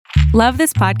Love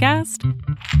this podcast?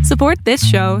 Support this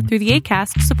show through the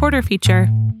Acast supporter feature.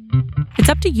 It's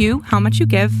up to you how much you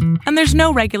give, and there's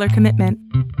no regular commitment.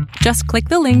 Just click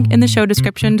the link in the show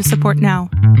description to support now.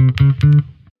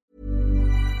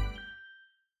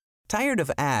 Tired of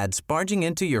ads barging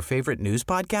into your favorite news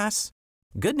podcasts?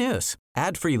 Good news.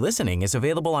 Ad-free listening is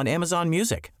available on Amazon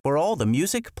Music for all the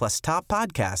music plus top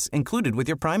podcasts included with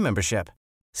your Prime membership.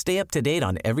 Stay up to date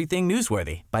on everything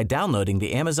newsworthy by downloading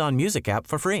the Amazon Music app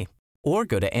for free or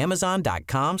go to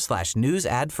amazon.com/news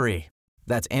ad free.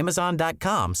 That's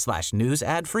amazon.com/news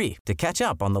ad free to catch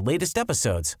up on the latest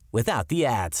episodes without the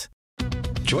ads.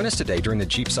 Join us today during the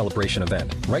Jeep Celebration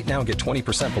event. Right now, get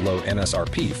 20% below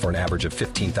MSRP for an average of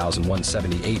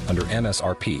 $15,178 under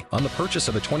MSRP on the purchase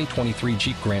of a 2023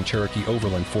 Jeep Grand Cherokee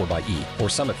Overland 4xE or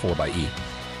Summit 4xE.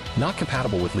 Not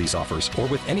compatible with lease offers or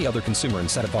with any other consumer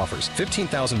incentive offers.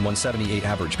 $15,178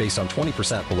 average based on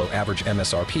 20% below average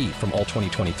MSRP from all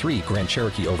 2023 Grand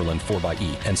Cherokee Overland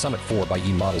 4xE and Summit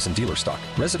 4xE models in dealer stock.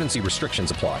 Residency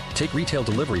restrictions apply. Take retail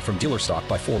delivery from dealer stock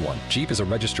by 4/1. Jeep is a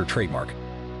registered trademark.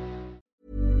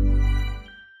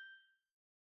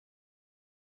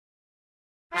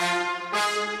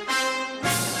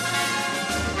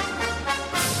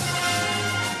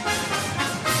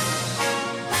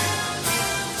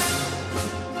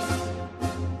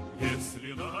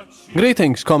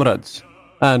 Greetings, comrades,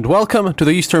 and welcome to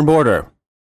the Eastern Border.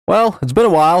 Well, it's been a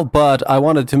while, but I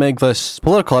wanted to make this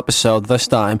political episode this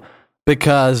time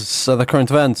because the current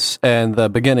events in the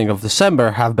beginning of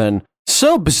December have been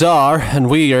so bizarre and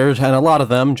weird, and a lot of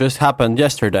them just happened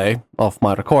yesterday of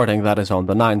my recording, that is on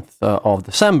the 9th of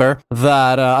December,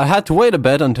 that I had to wait a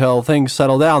bit until things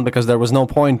settled down because there was no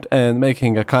point in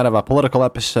making a kind of a political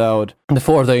episode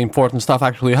before the important stuff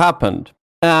actually happened.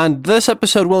 And this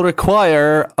episode will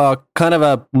require a kind of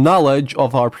a knowledge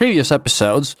of our previous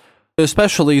episodes,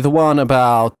 especially the one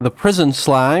about the prison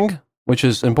slang, which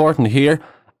is important here.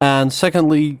 And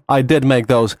secondly, I did make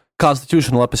those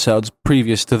constitutional episodes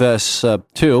previous to this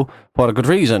too, for a good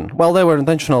reason. Well, they were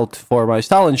intentional for my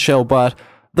Stalin show, but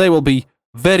they will be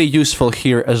very useful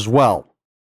here as well.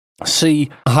 See,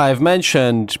 I've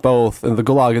mentioned both in the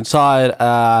Gulag Inside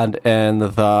and in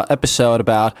the episode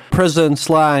about prison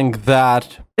slang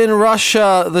that in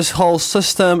Russia, this whole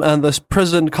system and this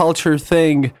prison culture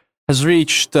thing has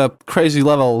reached crazy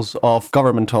levels of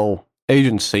governmental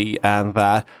agency, and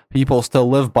that people still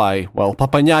live by, well, по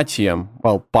понятиям,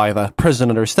 well, by the prison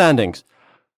understandings.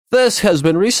 This has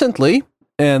been recently,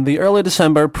 in the early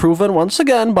December, proven once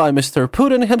again by Mr.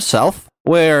 Putin himself,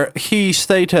 where he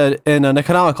stated in an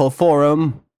economical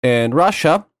forum in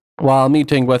Russia, while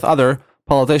meeting with other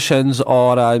politicians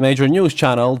on a major news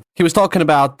channel, he was talking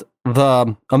about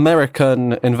the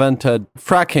American-invented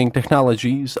fracking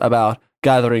technologies about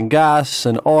gathering gas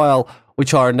and oil,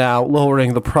 which are now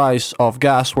lowering the price of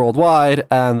gas worldwide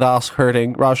and thus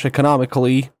hurting Russia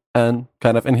economically and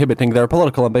kind of inhibiting their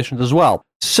political ambitions as well.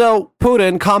 So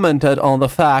Putin commented on the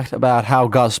fact about how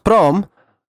Gazprom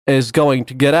is going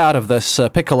to get out of this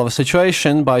pickle of a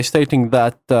situation by stating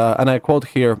that, and I quote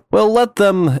here, "We'll let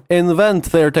them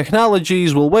invent their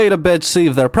technologies, we'll wait a bit, see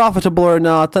if they're profitable or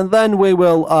not, and then we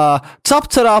will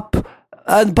Tsap-Tsarap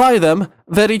and buy them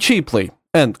very cheaply,"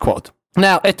 end quote.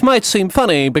 Now, it might seem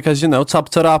funny because,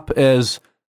 Tsap-Tsarap is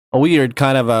a weird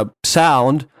kind of a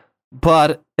sound,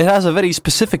 but it has a very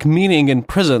specific meaning in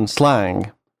prison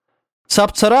slang.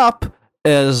 Tsap-Tsarap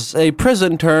is a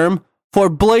prison term for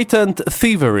blatant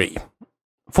thievery,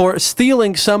 for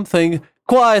stealing something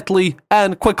quietly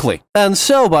and quickly. And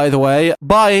so, by the way,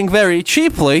 buying very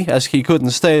cheaply, as he couldn't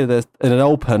state it in an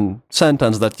open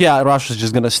sentence that, yeah, Russia's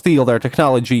just going to steal their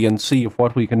technology and see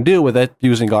what we can do with it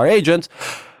using our agents.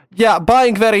 Yeah,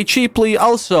 buying very cheaply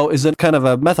also is a kind of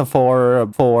a metaphor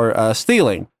for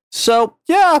stealing. So,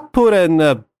 yeah,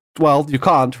 Putin, well, you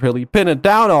can't really pin it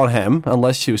down on him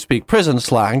unless you speak prison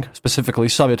slang, specifically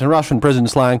Soviet and Russian prison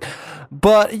slang.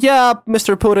 But yeah,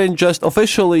 Mr. Putin just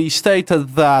officially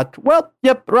stated that, well,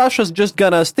 yep, Russia's just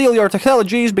gonna steal your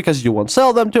technologies because you won't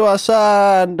sell them to us,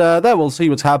 and then we'll see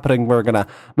what's happening. We're gonna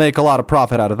make a lot of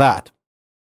profit out of that.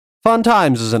 Fun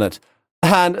times, isn't it?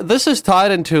 And this is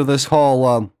tied into this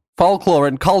whole folklore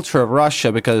and culture of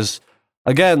Russia because,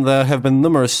 again, there have been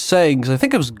numerous sayings. I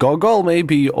think it was Gogol,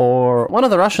 maybe, or one of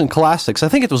the Russian classics. I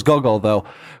think it was Gogol, though,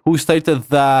 who stated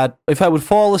that if I would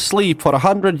fall asleep for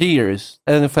 100 years,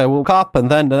 and if I woke up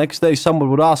and then the next day someone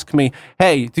would ask me,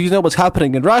 hey, do you know what's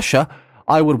happening in Russia?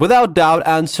 I would without doubt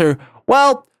answer,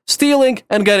 well, stealing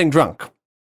and getting drunk.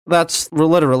 That's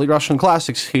literally Russian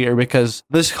classics here, because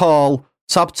this whole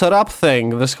Tsap-Tsarap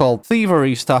thing, this whole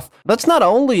thievery stuff, that's not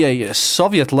only a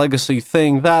Soviet legacy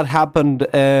thing, that happened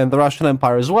in the Russian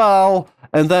Empire as well,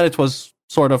 and then it was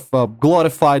sort of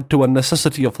glorified to a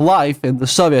necessity of life in the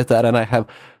Soviet era, and I have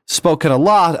spoken a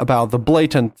lot about the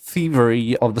blatant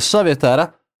thievery of the Soviet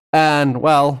era. And,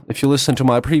 well, if you listen to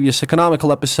my previous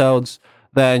economical episodes,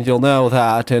 then you'll know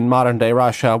that in modern-day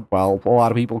Russia, well, a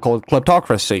lot of people call it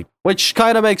kleptocracy, which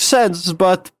kind of makes sense,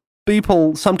 but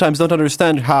people sometimes don't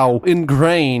understand how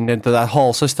ingrained into that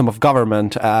whole system of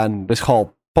government and this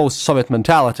whole post-Soviet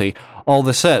mentality all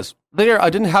this is. There, I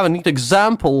didn't have a neat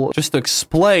example just to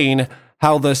explain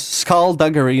how this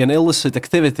skullduggery and illicit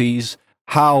activities,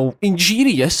 how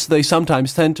ingenious they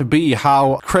sometimes tend to be,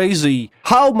 how crazy,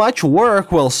 how much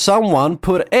work will someone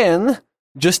put in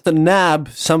just to nab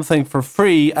something for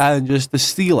free and just to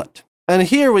steal it. And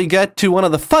here we get to one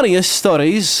of the funniest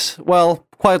stories, well,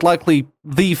 quite likely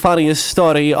the funniest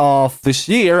story of this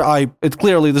year. It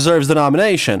clearly deserves the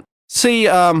nomination. See,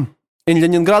 in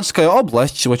Leningradskaya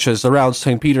Oblast, which is around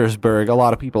St. Petersburg, a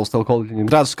lot of people still call it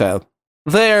Leningradskaya,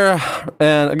 there,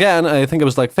 and again, I think it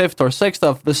was like 5th or 6th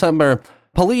of December,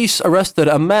 police arrested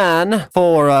a man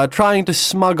for trying to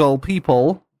smuggle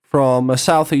people from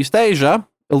Southeast Asia,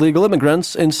 illegal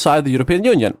immigrants, inside the European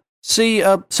Union. See,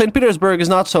 St. Petersburg is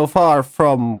not so far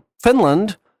from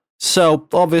Finland, so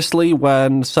obviously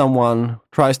when someone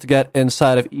tries to get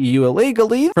inside of EU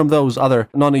illegally from those other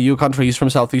non-EU countries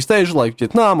from Southeast Asia, like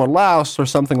Vietnam or Laos or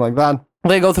something like that,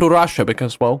 they go through Russia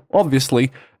because, well,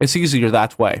 obviously it's easier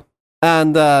that way.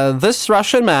 And this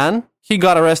Russian man, he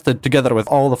got arrested together with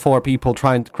all the 4 people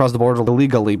trying to cross the border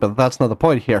illegally, but that's not the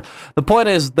point here. The point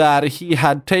is that he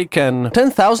had taken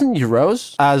 10,000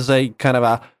 euros as a kind of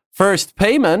a first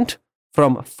payment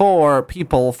from 4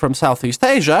 people from Southeast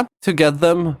Asia to get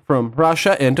them from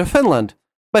Russia into Finland.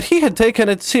 But he had taken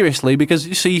it seriously because,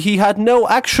 you see, he had no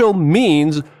actual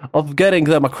means of getting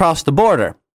them across the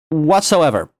border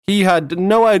whatsoever. He had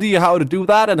no idea how to do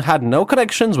that and had no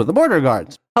connections with the border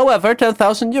guards. However,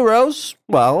 10,000 euros,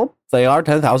 well, they are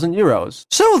 10,000 euros.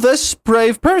 So this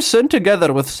brave person,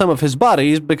 together with some of his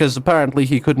buddies, because apparently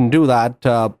he couldn't do that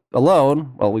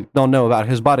alone, well, we don't know about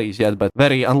his buddies yet, but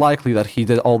very unlikely that he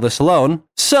did all this alone.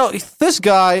 So this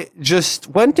guy just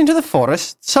went into the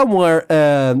forest somewhere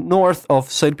north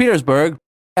of St. Petersburg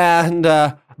and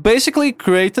basically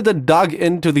created and dug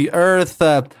into the earth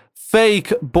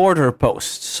fake border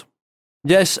posts.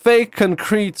 Yes, fake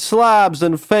concrete slabs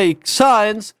and fake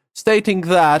signs stating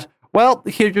that, well,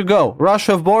 here you go,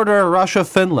 Russia border, Russia,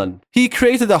 Finland. He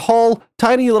created a whole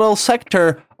tiny little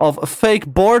sector of fake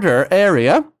border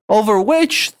area, over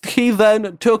which he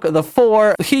then took the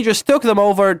 4, he just took them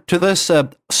over to this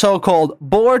so-called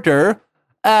border,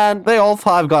 and they all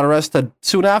 5 got arrested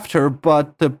soon after,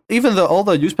 but even though all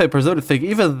the newspapers don't think,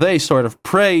 even they sort of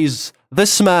praise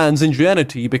this man's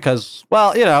ingenuity because,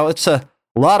 well, you know, it's a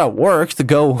lot of work to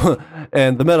go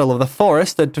in the middle of the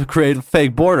forest and to create a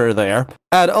fake border there.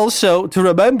 And also to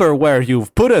remember where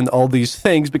you've put in all these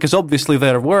things, because obviously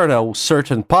there were no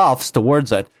certain paths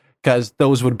towards it, because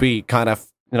those would be kind of,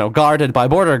 you know, guarded by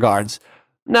border guards.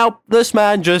 Now, this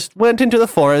man just went into the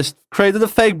forest, created a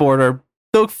fake border,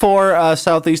 took 4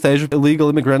 Southeast Asian illegal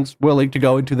immigrants willing to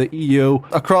go into the EU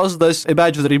across this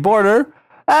imaginary border,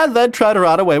 and then tried to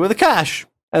run away with the cash.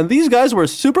 And these guys were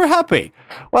super happy.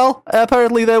 Well,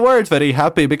 apparently they weren't very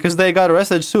happy because they got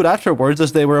arrested soon afterwards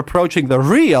as they were approaching the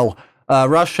real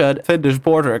Russian-Finnish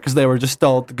border because they were just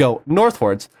told to go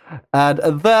northwards. And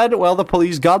then, well, the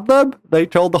police got them. They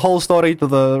told the whole story to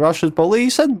the Russian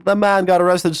police, and the man got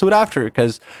arrested soon after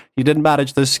because he didn't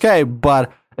manage to escape. But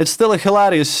it's still a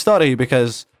hilarious story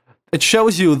because it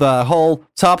shows you the whole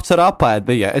Tsap-Tsarap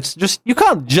idea. It's just, you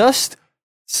can't just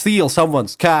steal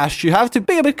someone's cash. You have to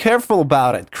be a bit careful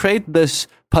about it. Create this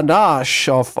panache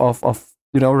of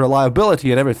you know,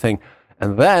 reliability and everything.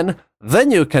 And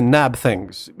then you can nab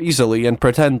things easily and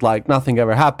pretend like nothing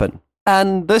ever happened.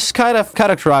 And this kind of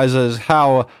characterizes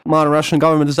how modern Russian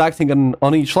government is acting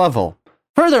on each level.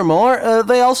 Furthermore,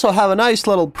 they also have a nice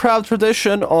little proud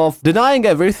tradition of denying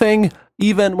everything,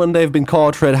 even when they've been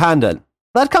caught red-handed.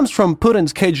 That comes from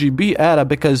Putin's KGB era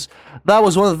because that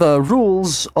was one of the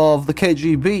rules of the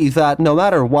KGB that no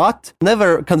matter what,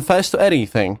 never confess to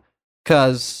anything.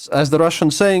 Because, as the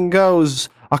Russian saying goes,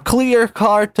 a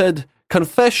clear-hearted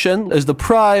confession is the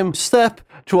prime step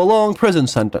to a long prison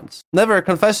sentence. Never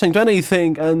confessing to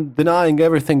anything and denying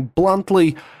everything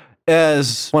bluntly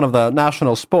is one of the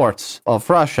national sports of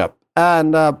Russia.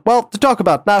 And, well, to talk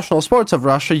about national sports of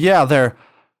Russia, yeah, they're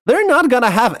not going to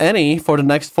have any for the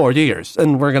next 4 years.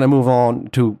 And we're going to move on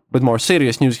to a bit more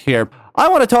serious news here. I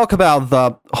want to talk about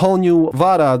the whole new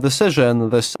WADA decision,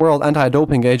 this World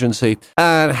Anti-Doping Agency,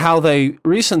 and how they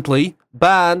recently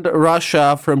banned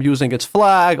Russia from using its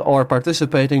flag or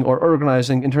participating or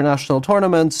organizing international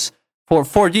tournaments for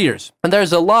 4 years. And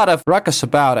there's a lot of ruckus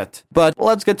about it. But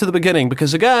let's get to the beginning,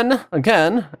 because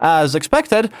again, as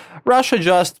expected, Russia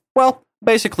just,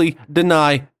 basically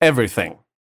deny everything.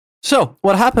 So,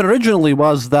 what happened originally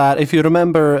was that, if you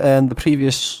remember in the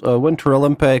previous Winter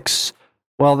Olympics,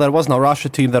 there was no Russia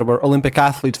team, there were Olympic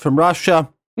athletes from Russia.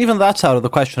 Even that's out of the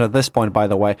question at this point, by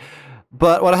the way.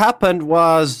 But what happened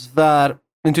was that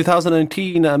in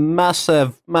 2019, a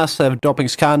massive doping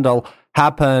scandal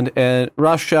happened in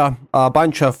Russia. A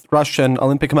bunch of Russian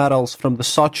Olympic medals from the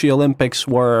Sochi Olympics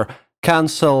were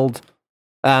cancelled.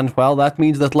 And, that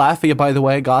means that Latvia, by the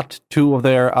way, got 2 of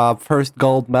their first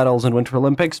gold medals in Winter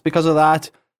Olympics because of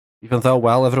that. Even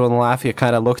though, everyone in Latvia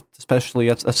kind of looked especially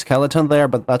at a skeleton there,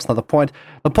 but that's not the point.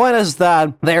 The point is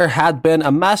that there had been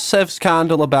a massive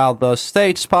scandal about the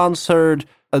state-sponsored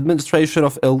administration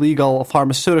of illegal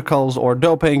pharmaceuticals or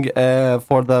doping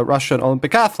for the Russian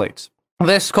Olympic athletes.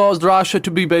 This caused Russia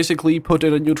to be basically put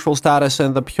in a neutral status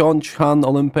in the Pyeongchang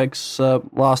Olympics,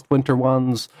 last winter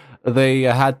ones. They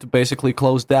had to basically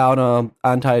close down an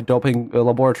anti-doping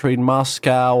laboratory in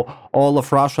Moscow. All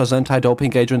of Russia's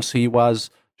anti-doping agency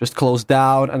was just closed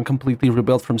down and completely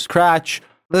rebuilt from scratch.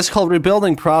 This whole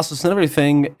rebuilding process and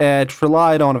everything, it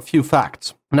relied on a few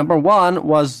facts. Number one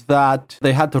was that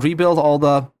they had to rebuild all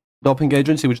the doping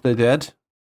agency, which they did.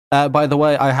 By the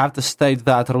way, I have to state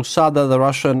that Rusada, the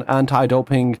Russian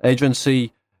anti-doping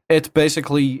agency, it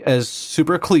basically is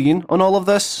super clean on all of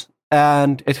this,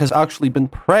 and it has actually been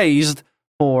praised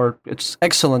for its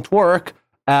excellent work,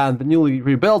 and the newly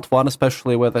rebuilt one,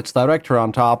 especially with its director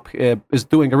on top, is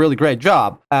doing a really great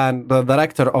job. And the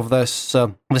director of this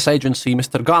agency,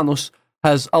 Mr. Ganus,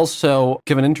 has also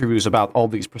given interviews about all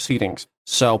these proceedings.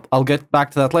 So I'll get back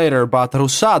to that later, but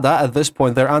Rusada, at this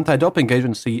point, their anti-doping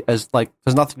agency, has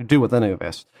nothing to do with any of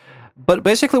this. But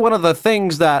basically one of the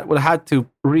things that would have to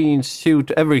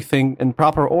reinstitute everything in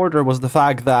proper order was the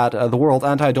fact that the World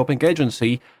Anti-Doping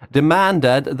Agency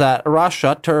demanded that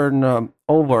Russia turn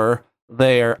over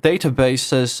their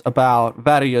databases about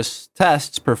various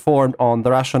tests performed on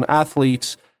the Russian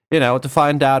athletes, to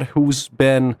find out who's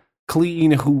been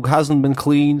clean, who hasn't been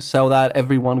clean, so that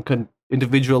everyone can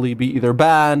individually be either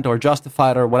banned or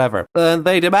justified or whatever. And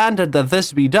they demanded that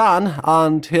this be done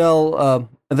until,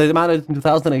 they demanded it in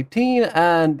 2018,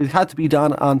 and it had to be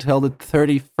done until the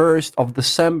 31st of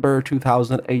December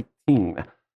 2018.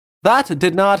 That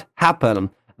did not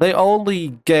happen. They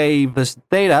only gave this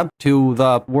data to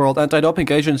the World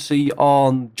Anti-Doping Agency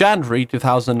on January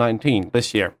 2019,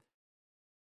 this year.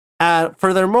 And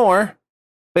furthermore,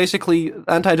 basically,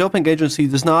 anti-doping agency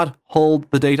does not hold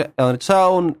the data on its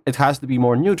own. It has to be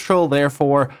more neutral.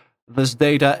 Therefore, this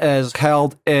data is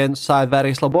held inside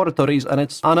various laboratories and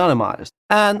it's anonymized.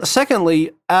 And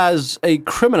secondly, as a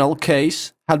criminal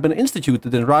case had been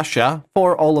instituted in Russia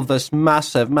for all of this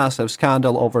massive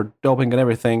scandal over doping and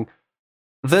everything,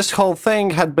 this whole thing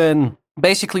had been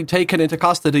basically taken into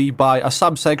custody by a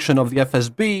subsection of the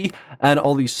FSB, and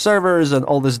all these servers and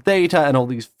all this data and all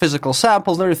these physical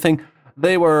samples and everything,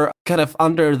 they were kind of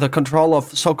under the control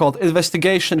of so-called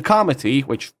investigation committee,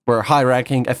 which were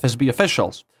high-ranking FSB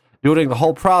officials during the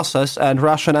whole process, and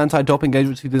Russian anti-doping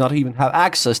agency did not even have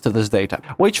access to this data,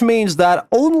 which means that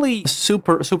only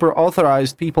super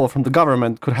authorized people from the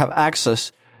government could have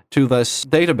access to this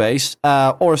database,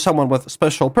 or someone with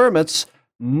special permits.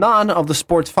 None of the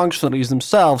sports functionaries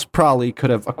themselves probably could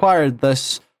have acquired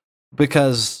this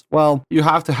because, you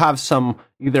have to have some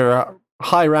either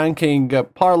high-ranking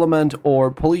parliament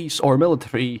or police or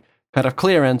military kind of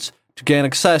clearance to gain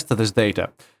access to this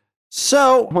data.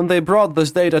 So, when they brought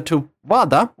this data to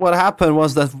WADA, what happened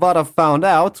was that WADA found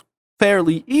out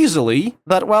fairly easily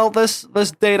that,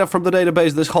 this data from the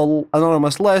database, this whole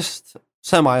anonymous list,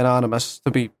 semi-anonymous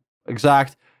to be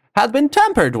exact, had been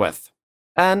tampered with.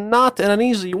 And not in an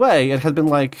easy way. It had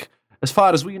been as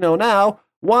far as we know now,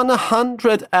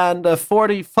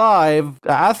 145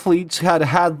 athletes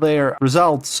had their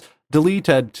results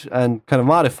deleted and kind of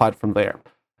modified from there.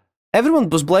 Everyone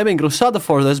was blaming Rusada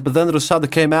for this, but then Rusada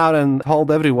came out and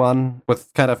told everyone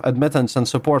with kind of admittance and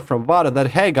support from WADA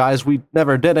that, hey guys, we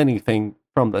never did anything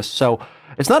from this. So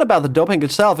it's not about the doping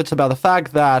itself, it's about the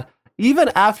fact that even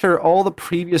after all the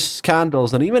previous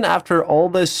scandals and even after all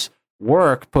this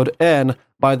work put in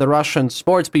by the Russian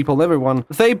sports people and everyone,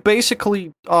 they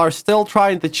basically are still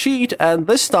trying to cheat, and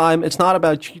this time it's not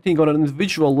about cheating on an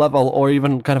individual level or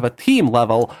even kind of a team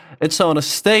level. It's on a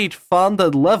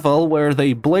state-funded level where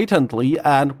they blatantly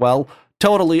and,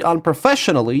 totally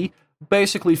unprofessionally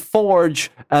basically forge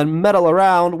and meddle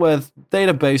around with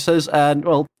databases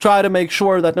and, try to make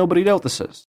sure that nobody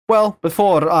notices. Well,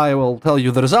 before I will tell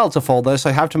you the results of all this,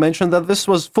 I have to mention that this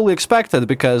was fully expected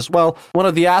because, well, one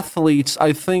of the athletes,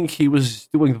 I think he was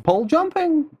doing pole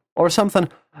jumping or something.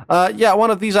 One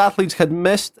of these athletes had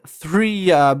missed 3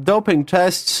 doping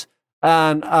tests,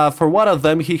 and for one of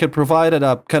them, he had provided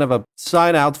a kind of a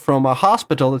sign out from a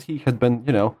hospital that he had been,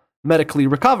 medically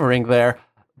recovering there.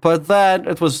 But then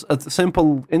it was a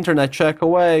simple internet check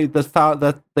away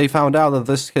that they found out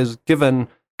that his given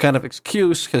kind of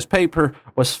excuse, his paper,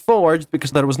 was forged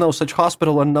because there was no such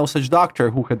hospital and no such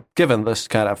doctor who had given this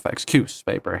kind of excuse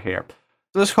paper here.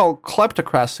 This whole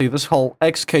kleptocracy, this whole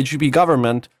ex-KGB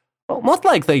government, well, not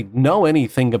like they know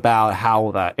anything about how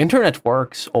the internet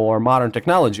works or modern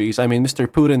technologies. I mean, Mr.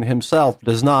 Putin himself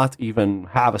does not even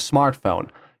have a smartphone.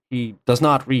 He does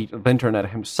not read the internet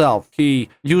himself. He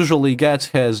usually gets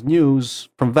his news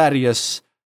from various,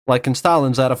 like in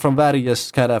Stalin's era, from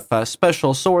various kind of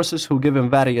special sources who give him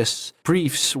various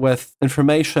briefs with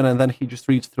information, and then he just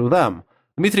reads through them.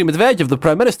 Dmitry Medvedev, the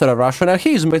Prime Minister of Russia, now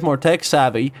he's a bit more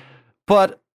tech-savvy,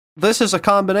 but this is a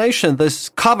combination. This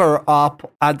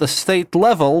cover-up at the state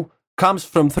level comes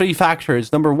from 3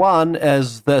 factors. Number 1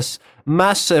 is this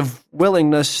massive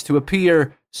willingness to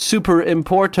appear super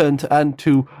important and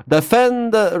to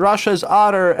defend Russia's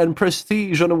honor and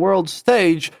prestige on a world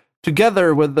stage,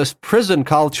 together with this prison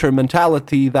culture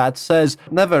mentality that says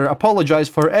never apologize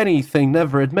for anything,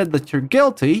 never admit that you're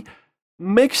guilty,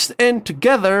 mixed in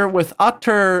together with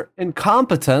utter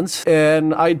incompetence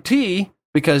in IT,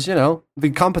 because,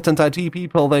 the competent IT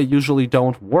people, they usually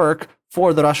don't work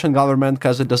for the Russian government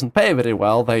because it doesn't pay very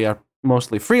well. They are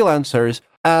mostly freelancers.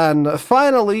 And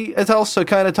finally, it also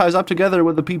kind of ties up together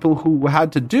with the people who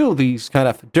had to do these kind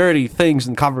of dirty things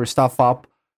and cover stuff up.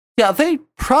 Yeah, they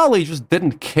probably just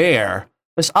didn't care.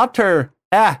 This utter,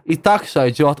 и так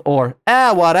сойдет, or,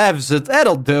 whatevs,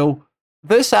 it'll do.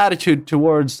 This attitude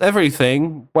towards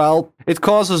everything, well, it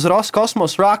causes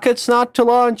Roscosmos rockets not to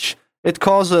launch, it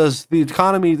causes the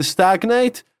economy to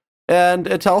stagnate, and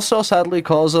it also sadly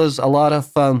causes a lot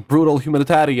of brutal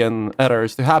humanitarian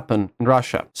errors to happen in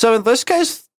Russia. So in this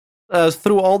case,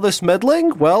 through all this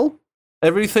meddling, well,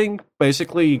 everything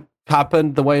basically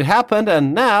happened the way it happened,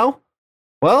 and now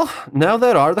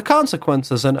there are the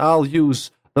consequences, and I'll use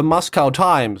the Moscow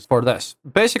Times for this.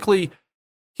 Basically,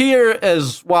 here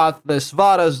is what this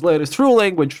VADA's latest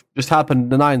ruling, which just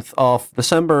happened the 9th of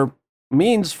December,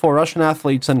 means for Russian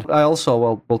athletes, and I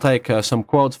also will take some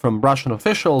quotes from Russian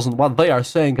officials and what they are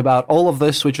saying about all of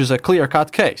this, which is a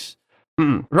clear-cut case.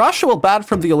 Russia will ban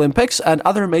from the Olympics and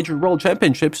other major world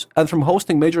championships and from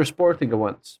hosting major sporting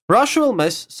events. Russia will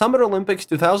miss Summer Olympics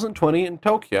 2020 in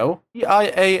Tokyo,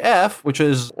 EIAF, which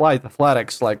is light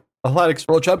athletics, like athletics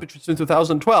world championships in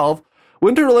 2012,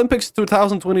 Winter Olympics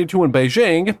 2022 in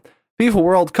Beijing, FIFA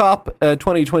World Cup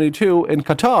 2022 in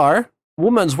Qatar,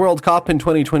 Women's World Cup in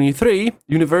 2023,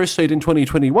 Universiade in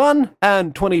 2021,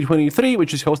 and 2023,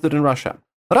 which is hosted in Russia.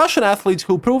 Russian athletes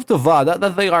who prove to VADA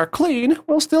that they are clean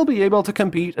will still be able to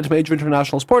compete at major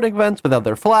international sporting events without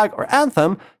their flag or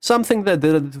anthem, something they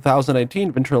did at the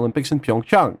 2018 Winter Olympics in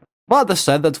Pyeongchang. VADA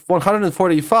said that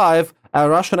 145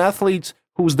 Russian athletes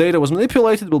whose data was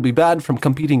manipulated will be banned from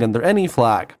competing under any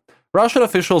flag. Russian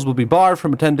officials will be barred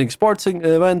from attending sporting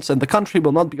events, and the country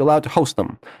will not be allowed to host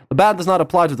them. The ban does not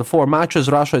apply to the 4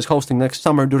 matches Russia is hosting next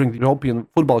summer during the European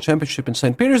Football Championship in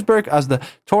St. Petersburg, as the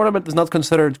tournament is not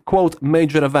considered, quote,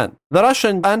 major event. The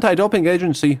Russian anti-doping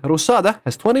agency, Rusada,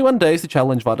 has 21 days to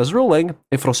challenge VADA's ruling.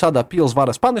 If Rusada appeals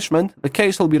VADA's punishment, the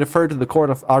case will be referred to the Court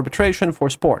of Arbitration for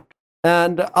Sport.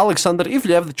 And Alexander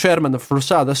Ivlev, the chairman of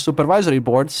Rusada's supervisory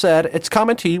board, said its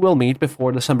committee will meet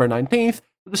before December 19th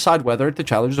to decide whether to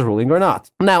challenge the ruling or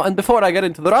not. Now, and before I get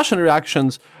into the Russian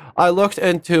reactions, I looked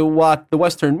into what the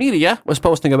Western media was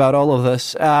posting about all of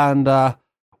this, and,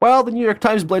 the New York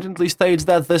Times blatantly states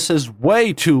that this is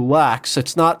way too lax.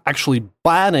 It's not actually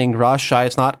banning Russia,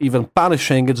 it's not even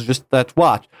punishing, it's just that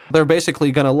what? They're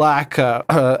basically going to lack,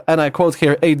 and I quote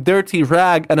here, a dirty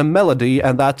rag and a melody,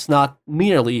 and that's not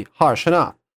nearly harsh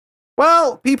enough.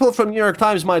 Well, people from New York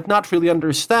Times might not really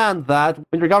understand that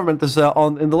when your government is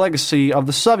in the legacy of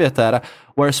the Soviet era,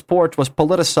 where sport was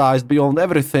politicized beyond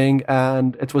everything,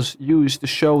 and it was used to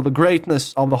show the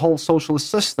greatness of the whole socialist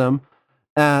system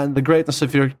and the greatness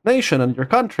of your nation and your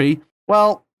country.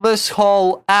 Well, this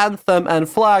whole anthem and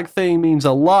flag thing means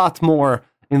a lot more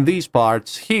in these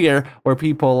parts here, where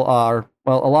people are,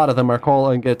 a lot of them are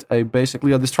calling it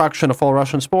basically a destruction of all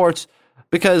Russian sports,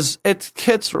 because it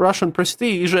hits Russian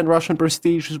prestige, and Russian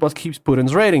prestige is what keeps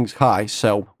Putin's ratings high.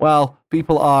 So,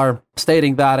 people are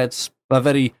stating that it's a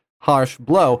very harsh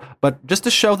blow, but just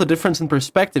to show the difference in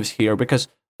perspectives here, because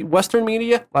Western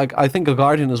media, like I think The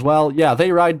Guardian as well, yeah,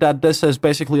 they write that this is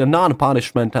basically a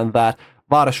non-punishment and that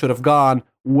VADA should have gone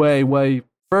way, way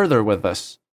further with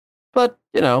this. But,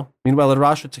 meanwhile in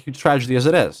Russia, it's a huge tragedy as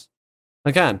it is.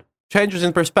 Again, changes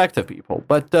in perspective, people.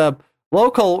 But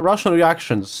local Russian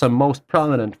reactions, some most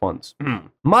prominent ones.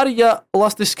 Maria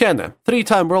Lastiskene,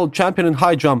 3-time world champion in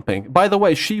high jumping. By the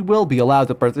way, she will be allowed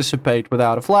to participate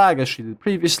without a flag, as she did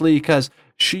previously, because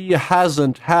she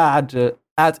hasn't had,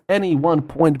 at any one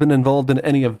point, been involved in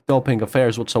any of doping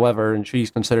affairs whatsoever, and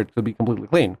she's considered to be completely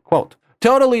clean. Quote,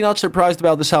 "Totally not surprised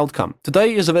about this outcome.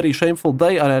 Today is a very shameful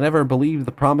day, and I never believed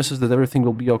the promises that everything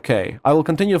will be okay. I will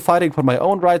continue fighting for my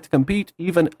own right to compete,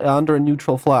 even under a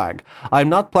neutral flag. I'm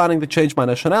not planning to change my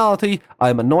nationality.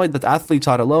 I'm annoyed that athletes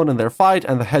are alone in their fight,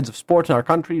 and the heads of sport in our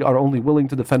country are only willing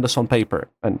to defend us on paper."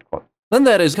 End quote. Then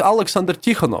there is Alexander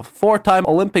Tikhonov, 4-time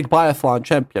Olympic biathlon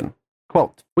champion.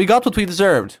 Quote, "We got what we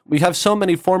deserved. We have so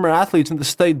many former athletes in the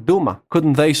State Duma.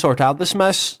 Couldn't they sort out this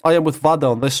mess? I am with VADA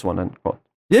on this one." End quote.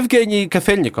 Yevgeny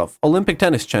Kafelnikov, Olympic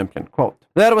tennis champion, quote,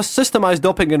 "There was systemized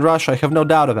doping in Russia, I have no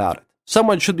doubt about it.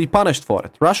 Someone should be punished for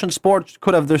it. Russian sport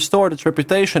could have restored its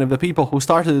reputation if the people who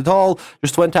started it all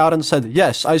just went out and said,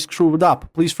 yes, I screwed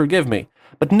up, please forgive me.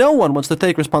 But no one wants to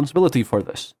take responsibility for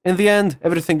this. In the end,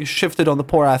 everything is shifted on the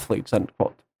poor athletes," end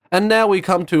quote. And now we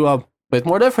come to a bit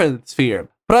more different sphere.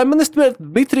 Prime Minister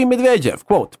Dmitry Medvedev,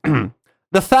 quote,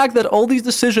 "The fact that all these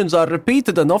decisions are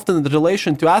repeated and often in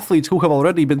relation to athletes who have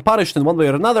already been punished in one way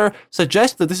or another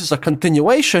suggests that this is a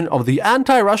continuation of the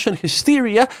anti-Russian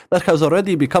hysteria that has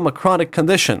already become a chronic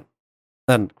condition."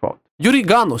 End quote. Yuri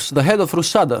Ganus, the head of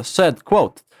Rusada, said,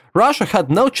 quote, "Russia had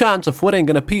no chance of winning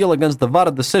an appeal against the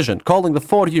VADA decision, calling the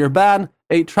 4-year ban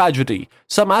a tragedy.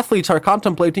 Some athletes are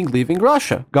contemplating leaving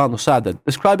Russia," Ganus added,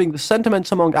 describing the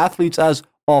sentiments among athletes as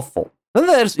awful. Then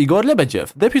there's Igor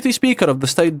Lebedev, deputy speaker of the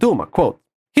State Duma, quote,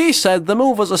 "He said the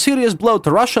move was a serious blow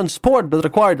to Russian sport that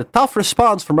required a tough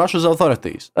response from Russia's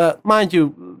authorities." Mind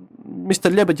you, Mr.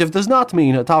 Lebedev does not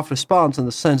mean a tough response in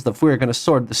the sense that we're going to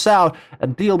sort this out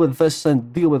and deal with this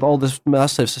and deal with all this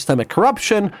massive systemic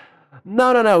corruption.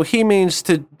 No. He means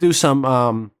to do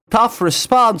some tough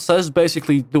responses,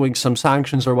 basically doing some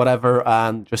sanctions or whatever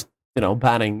and just,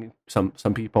 banning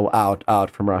some people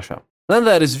out from Russia. Then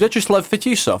there is Vyacheslav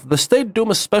Fetisov, the State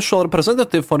Duma's special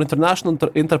representative for international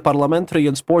interparliamentary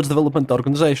and sports development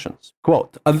organizations.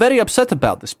 Quote, "I'm very upset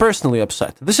about this, personally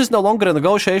upset. This is no longer a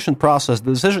negotiation process.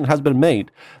 The decision has been made.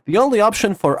 The only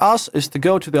option for us is to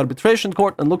go to the arbitration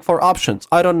court and look for options.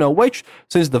 I don't know which,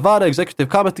 since the VADA Executive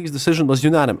Committee's decision was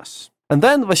unanimous." And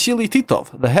then Vasily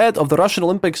Titov, the head of the Russian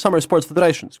Olympic Summer Sports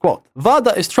Federations, quote,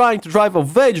 "VADA is trying to drive a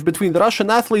wedge between the Russian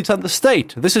athletes and the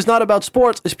state. This is not about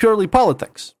sports, it's purely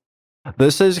politics."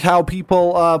 This is how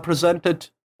people present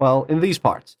it, well, in these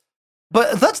parts.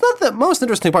 But that's not the most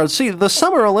interesting part. See, the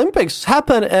Summer Olympics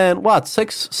happen in,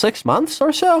 six months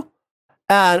or so?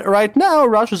 And right now,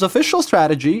 Russia's official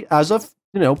strategy, as of,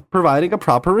 providing a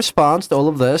proper response to all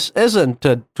of this, isn't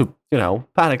to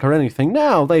panic or anything.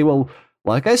 Now, they will,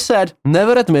 like I said,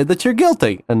 never admit that you're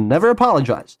guilty and never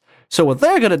apologize. So what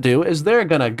they're going to do is they're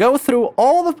going to go through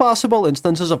all the possible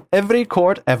instances of every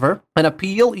court ever and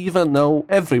appeal, even though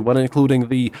everyone, including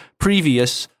the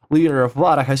previous leader of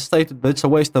VADA, has stated that it's a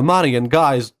waste of money and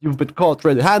guys, you've been caught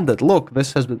red-handed. Look,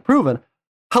 this has been proven.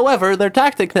 However, their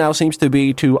tactic now seems to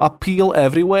be to appeal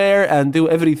everywhere and do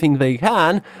everything they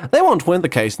can. They won't win the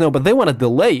case, no, but they want to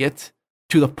delay it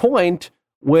to the point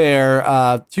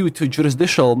where, due to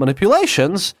judicial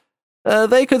manipulations,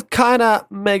 they could kind of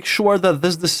make sure that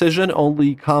this decision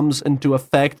only comes into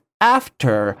effect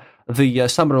after the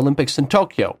Summer Olympics in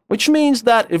Tokyo, which means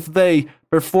that if they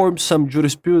perform some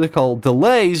jurisprudental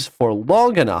delays for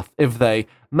long enough, if they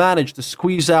manage to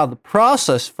squeeze out the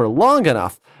process for long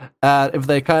enough, if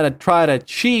they kind of try to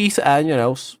cheat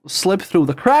and, slip through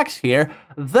the cracks here,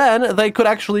 then they could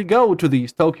actually go to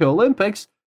these Tokyo Olympics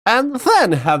and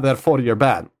then have their 4-year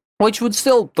ban, which would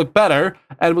still look better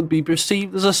and would be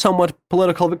perceived as a somewhat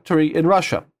political victory in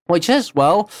Russia, which is,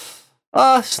 well,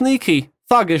 a sneaky,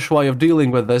 thuggish way of dealing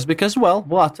with this because, well,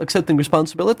 what? Accepting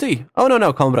responsibility? Oh,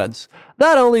 no, comrades.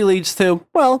 That only leads to,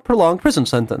 well, prolonged prison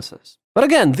sentences. But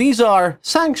again, these are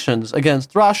sanctions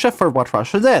against Russia for what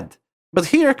Russia did. But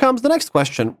here comes the next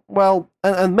question. Well,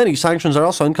 and many sanctions are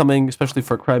also incoming, especially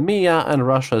for Crimea, and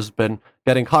Russia's been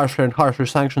getting harsher and harsher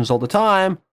sanctions all the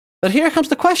time. But here comes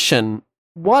the question.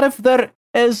 What if there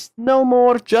is no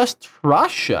more just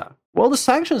Russia? Will the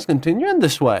sanctions continue in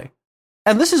this way?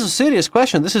 And this is a serious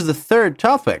question. This is the third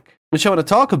topic which I want to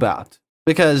talk about,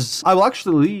 because I will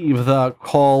actually leave the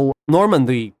whole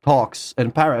Normandy talks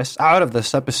in Paris out of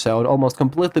this episode almost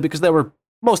completely because they were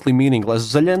mostly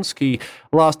meaningless. Zelensky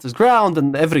lost his ground,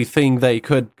 and everything they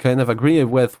could kind of agree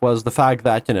with was the fact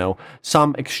that,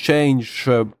 some exchange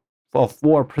of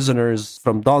war prisoners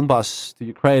from Donbass to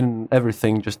Ukraine and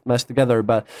everything just messed together.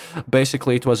 But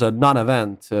basically, it was a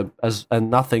non-event, and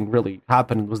nothing really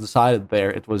happened and was decided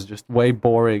there. It was just way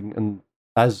boring and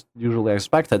as usually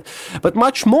expected. But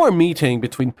much more meeting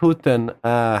between Putin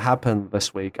happened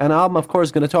this week. And I'm, of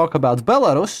course, going to talk about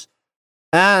Belarus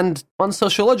and one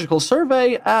sociological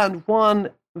survey and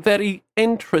one very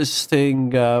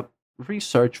interesting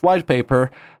research white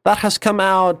paper that has come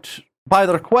out by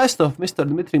the request of Mr.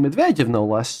 Dmitry Medvedev, no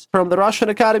less, from the Russian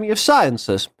Academy of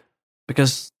Sciences.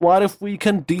 Because what if we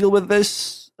can deal with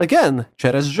this again,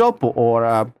 через жопу,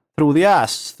 or through the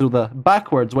ass, through the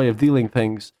backwards way of dealing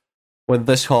things with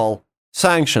this whole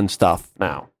sanction stuff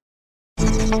now.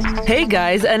 Hey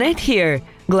guys, Annette here.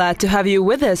 Glad to have you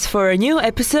with us for a new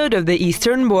episode of The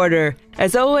Eastern Border.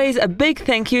 As always, a big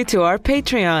thank you to our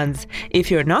Patreons.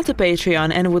 If you're not a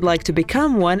Patreon and would like to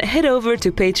become one, head over to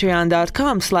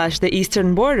patreon.com/The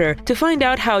Eastern Border to find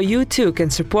out how you too can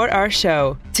support our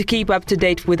show. To keep up to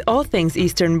date with all things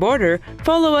Eastern Border,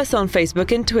 follow us on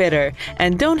Facebook and Twitter.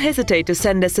 And don't hesitate to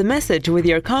send us a message with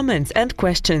your comments and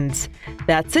questions.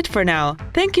 That's it for now.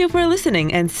 Thank you for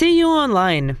listening and see you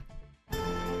online.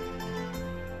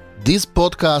 This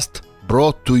podcast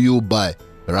brought to you by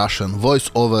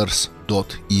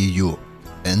RussianVoiceovers.eu.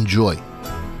 Enjoy.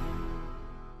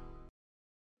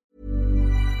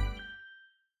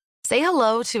 Say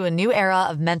hello to a new era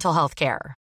of mental health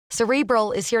care.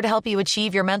 Cerebral is here to help you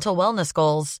achieve your mental wellness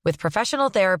goals with professional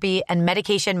therapy and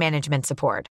medication management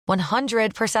support.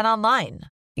 100% online.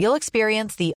 You'll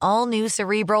experience the all-new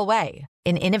Cerebral Way,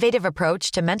 an innovative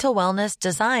approach to mental wellness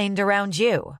designed around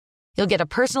you. You'll get a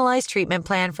personalized treatment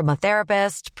plan from a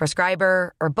therapist,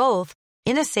 prescriber, or both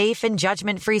in a safe and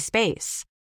judgment-free space.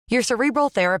 Your Cerebral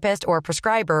therapist or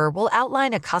prescriber will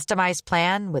outline a customized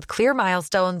plan with clear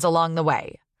milestones along the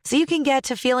way, so you can get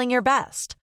to feeling your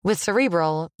best. With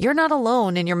Cerebral, you're not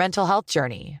alone in your mental health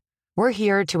journey. We're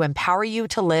here to empower you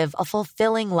to live a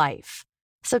fulfilling life.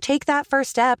 So take that first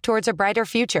step towards a brighter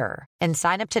future and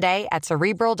sign up today at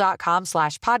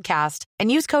Cerebral.com/podcast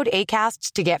and use code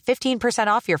ACAST to get 15%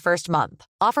 off your first month.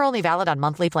 Offer only valid on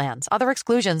monthly plans. Other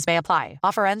exclusions may apply.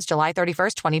 Offer ends July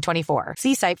 31st, 2024.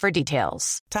 See site for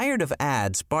details. Tired of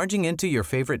ads barging into your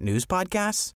favorite news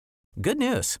podcasts? Good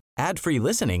news. Ad-free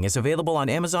listening is available on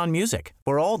Amazon Music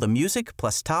for all the music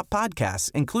plus top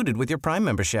podcasts included with your Prime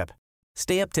membership.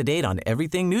 Stay up to date on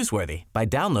everything newsworthy by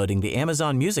downloading the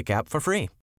Amazon Music app for free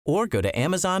or go to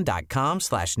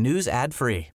amazon.com/news ad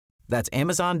free. That's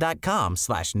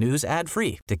amazon.com/news ad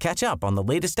free to catch up on the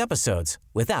latest episodes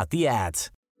without the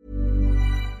ads.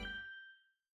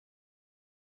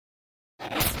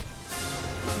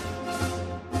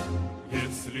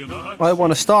 I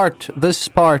want to start this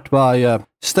part by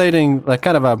stating like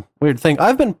kind of a weird thing.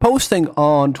 I've been posting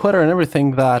on Twitter and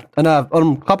everything that, and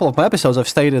on a couple of my episodes, I've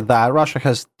stated that Russia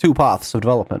has two paths of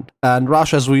development. And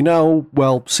Russia, as we know,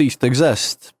 ceased to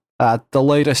exist at the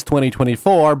latest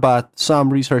 2024, but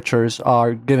some researchers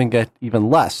are giving it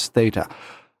even less data.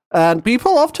 And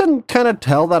people often kind of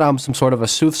tell that I'm some sort of a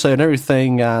soothsayer and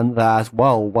everything, and that,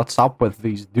 what's up with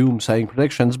these doomsaying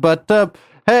predictions? But,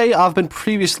 hey, I've been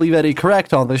previously very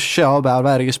correct on this show about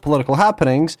various political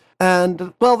happenings,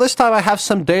 and, this time I have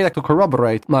some data to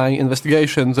corroborate my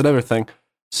investigations and everything.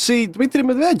 See, Dmitry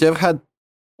Medvedev had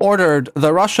ordered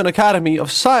the Russian Academy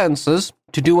of Sciences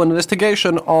to do an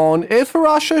investigation on if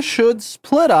Russia should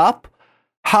split up,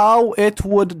 how it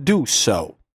would do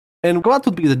so, and what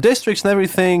would be the districts and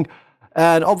everything.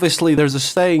 And obviously there's a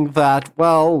saying that,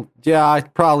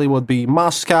 it probably would be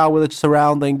Moscow with its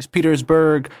surroundings,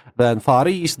 Petersburg, then Far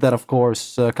East, then of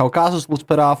course Caucasus will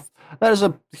split off. There's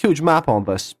a huge map on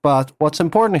this, but what's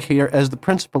important here is the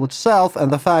principle itself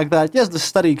and the fact that, yes, the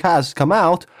study has come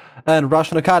out, and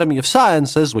Russian Academy of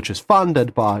Sciences, which is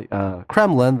funded by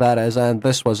Kremlin, that is, and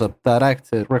this was a direct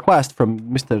request from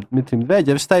Mr. Dmitry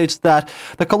Medvedev, states that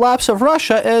the collapse of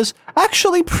Russia is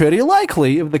actually pretty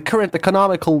likely if the current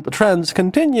economical trends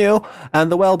continue and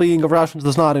the well-being of Russians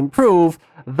does not improve.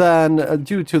 Then,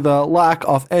 due to the lack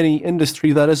of any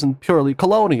industry that isn't purely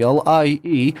colonial,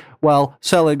 i.e.,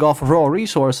 selling off raw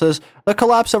resources, the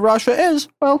collapse of Russia is,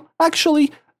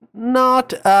 actually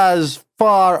not as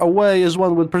far away as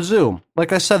one would presume.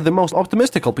 Like I said, the most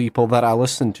optimistical people that I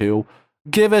listen to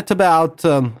give it about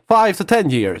 5 to 10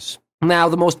 years. Now,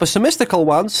 the most pessimistical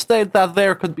ones state that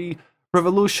there could be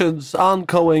revolutions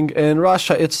ongoing in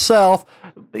Russia itself,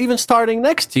 even starting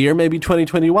next year, maybe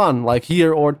 2021, like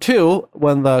year or two,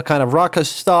 when the kind of ruckus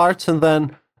starts, and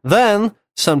then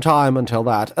some time until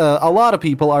that. A lot of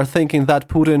people are thinking that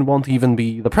Putin won't even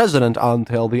be the president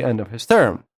until the end of his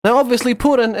term. Now, obviously,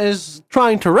 Putin is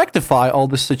trying to rectify all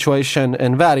this situation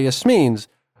in various means,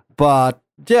 but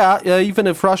yeah, even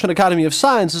if Russian Academy of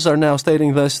Sciences are now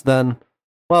stating this, then,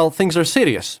 well, things are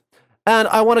serious. And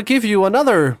I want to give you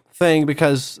another thing,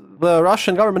 because the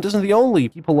Russian government isn't the only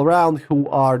people around who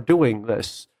are doing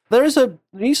this. There is a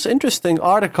nice, interesting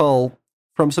article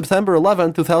from September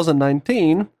 11,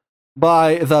 2019,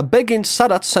 by the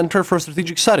Begin-Sadat Center for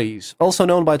Strategic Studies, also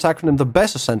known by its acronym the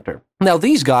BESA Center. Now,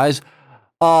 these guys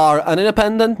are an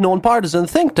independent, non-partisan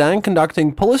think tank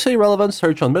conducting policy-relevant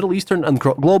research on Middle Eastern and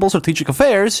global strategic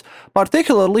affairs,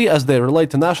 particularly as they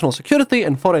relate to national security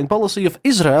and foreign policy of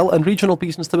Israel and regional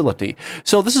peace and stability.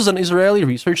 So this is an Israeli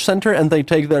research center, and they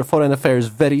take their foreign affairs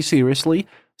very seriously.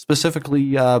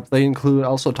 Specifically, they include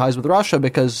also ties with Russia,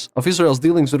 because of Israel's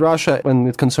dealings with Russia when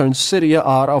it concerns Syria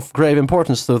are of grave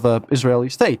importance to the Israeli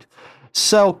state.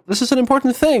 So this is an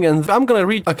important thing, and I'm going to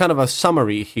read a kind of a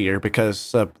summary here,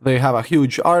 because they have a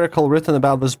huge article written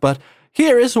about this, but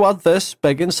here is what this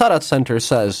Begin-Sadat Center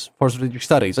says for strategic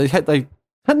studies. They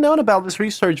had known about this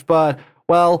research, but,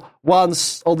 well,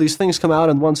 once all these things come out,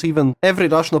 and once even every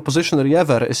Russian oppositionary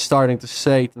ever is starting to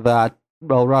say that,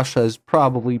 well, Russia is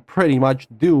probably pretty much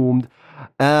doomed,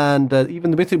 and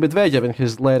even Dmitry Medvedev in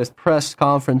his latest press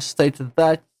conference stated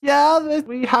that, yeah,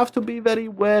 we have to be very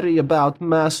wary about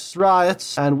mass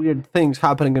riots and weird things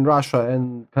happening in Russia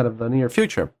in kind of the near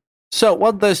future. So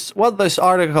what this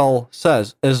article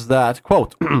says is that,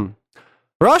 quote,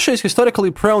 Russia is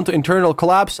historically prone to internal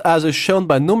collapse, as is shown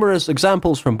by numerous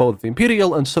examples from both the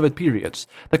imperial and Soviet periods.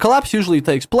 The collapse usually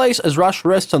takes place as Russia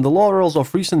rests on the laurels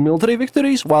of recent military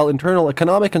victories, while internal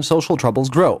economic and social troubles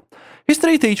grow.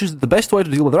 History teaches that the best way to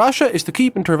deal with Russia is to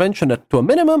keep intervention to a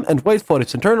minimum and wait for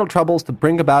its internal troubles to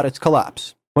bring about its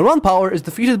collapse. When one power is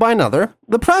defeated by another,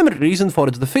 the primary reason for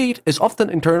its defeat is often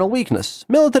internal weakness,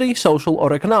 military, social,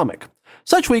 or economic.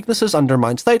 Such weaknesses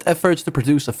undermine state efforts to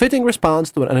produce a fitting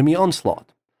response to an enemy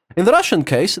onslaught. In the Russian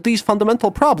case, these fundamental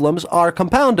problems are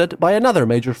compounded by another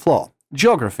major flaw: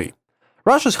 geography.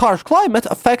 Russia's harsh climate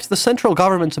affects the central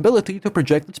government's ability to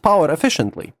project its power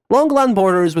efficiently. Long land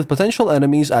borders with potential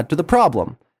enemies add to the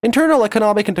problem. Internal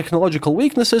economic and technological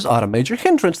weaknesses are a major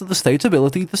hindrance to the state's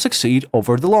ability to succeed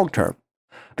over the long term.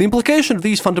 The implication of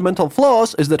these fundamental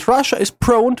flaws is that Russia is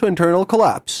prone to internal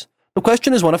collapse. The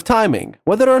question is one of timing,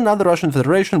 whether or not the Russian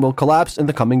Federation will collapse in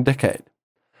the coming decade.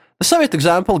 The Soviet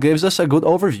example gives us a good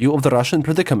overview of the Russian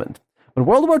predicament. When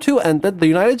World War II ended, the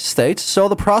United States saw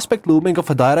the prospect looming of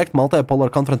a direct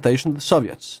multipolar confrontation with the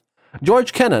Soviets.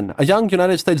 George Kennan, a young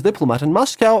United States diplomat in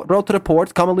Moscow, wrote a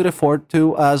report commonly referred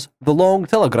to as the Long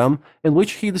Telegram, in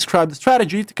which he described the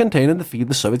strategy to contain and defeat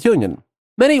the Soviet Union.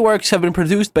 Many works have been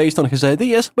produced based on his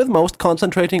ideas, with most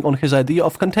concentrating on his idea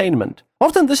of containment.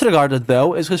 Often disregarded,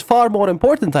 though, is his far more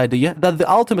important idea that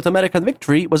the ultimate American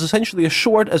victory was essentially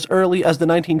assured as early as the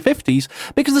 1950s,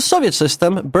 because the Soviet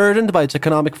system, burdened by its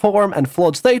economic form and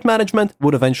flawed state management,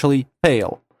 would eventually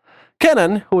fail.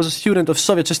 Kennan, who was a student of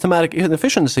Soviet systematic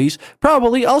inefficiencies,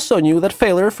 probably also knew that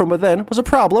failure from within was a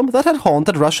problem that had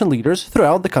haunted Russian leaders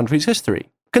throughout the country's history.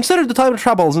 Consider the time of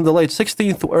troubles in the late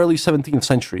 16th to early 17th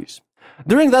centuries.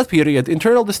 During that period,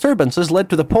 internal disturbances led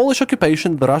to the Polish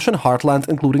occupation of the Russian heartland,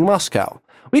 including Moscow.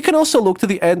 We can also look to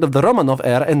the end of the Romanov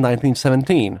era in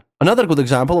 1917, another good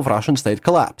example of Russian state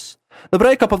collapse. The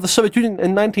breakup of the Soviet Union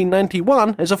in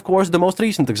 1991 is, of course, the most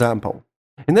recent example.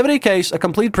 In every case, a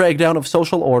complete breakdown of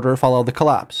social order followed the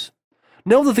collapse.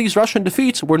 Note that these Russian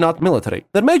defeats were not military.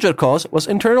 Their major cause was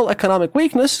internal economic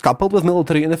weakness coupled with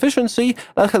military inefficiency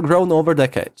that had grown over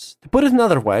decades. To put it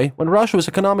another way, when Russia was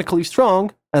economically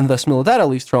strong, and thus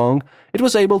militarily strong, it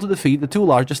was able to defeat the two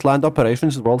largest land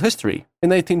operations in world history,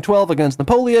 in 1812 against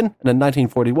Napoleon and in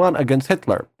 1941 against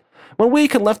Hitler. When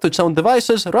weak and left to its own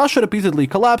devices, Russia repeatedly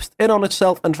collapsed in on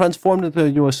itself and transformed into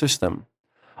a new system.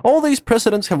 All these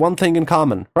precedents have one thing in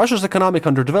common. Russia's economic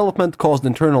underdevelopment caused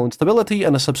internal instability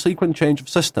and a subsequent change of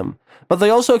system. But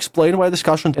they also explain why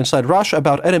discussions inside Russia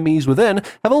about enemies within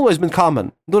have always been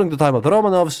common, during the time of the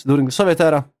Romanovs, during the Soviet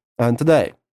era, and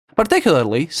today.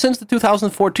 Particularly, since the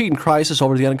 2014 crisis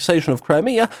over the annexation of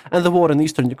Crimea and the war in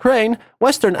eastern Ukraine,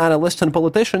 Western analysts and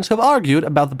politicians have argued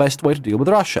about the best way to deal with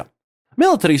Russia.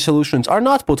 Military solutions are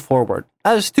not put forward,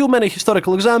 as too many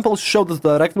historical examples show that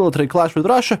the direct military clash with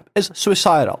Russia is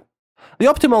suicidal. The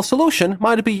optimal solution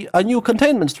might be a new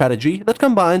containment strategy that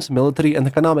combines military and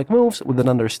economic moves with an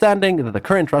understanding that the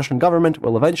current Russian government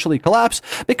will eventually collapse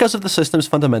because of the system's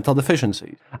fundamental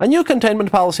deficiencies. A new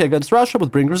containment policy against Russia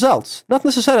would bring results, not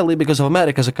necessarily because of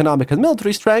America's economic and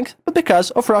military strength, but because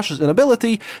of Russia's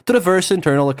inability to reverse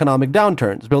internal economic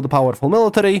downturns, build a powerful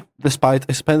military. Despite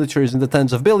expenditures in the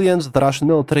tens of billions, the Russian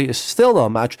military is still no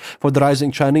match for the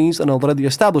rising Chinese and already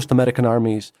established American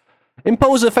armies.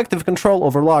 Impose effective control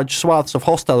over large swaths of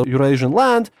hostile Eurasian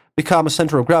land, become a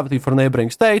center of gravity for neighboring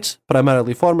states,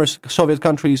 primarily former Soviet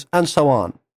countries, and so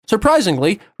on.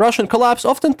 Surprisingly, Russian collapse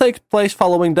often takes place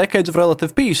following decades of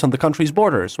relative peace on the country's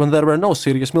borders, when there were no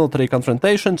serious military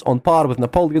confrontations on par with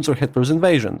Napoleon's or Hitler's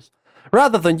invasions.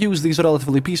 Rather than use these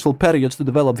relatively peaceful periods to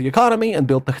develop the economy and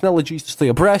build technologies to stay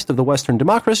abreast of the Western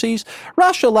democracies,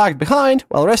 Russia lagged behind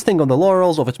while resting on the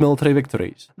laurels of its military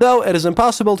victories. Though it is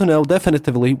impossible to know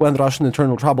definitively when Russian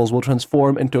internal troubles will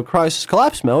transform into a crisis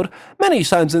collapse mode, many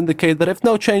signs indicate that if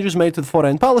no changes made to the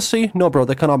foreign policy, no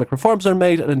broad economic reforms are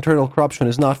made, and internal corruption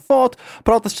is not fought,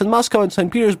 protests in Moscow and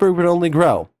St. Petersburg will only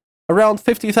grow. Around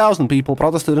 50,000 people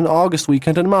protested in August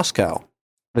weekend in Moscow.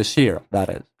 This year, that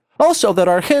is. Also, there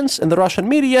are hints in the Russian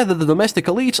media that the domestic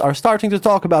elites are starting to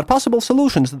talk about possible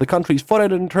solutions to the country's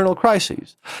foreign and internal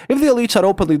crises. If the elites are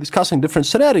openly discussing different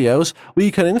scenarios,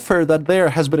 we can infer that there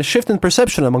has been a shift in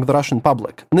perception among the Russian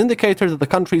public, an indicator that the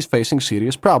country is facing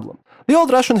serious problems. The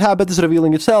old Russian habit is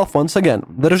revealing itself once again.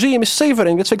 The regime is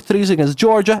savoring its victories against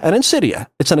Georgia and in Syria,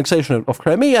 its annexation of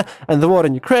Crimea and the war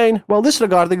in Ukraine, while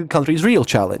disregarding the country's real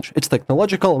challenge, its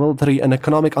technological, military, and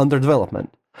economic underdevelopment.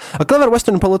 A clever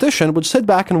Western politician would sit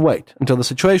back and wait until the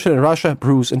situation in Russia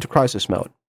brews into crisis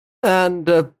mode.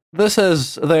 And this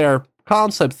is their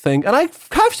concept thing, and I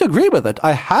have to agree with it.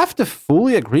 I have to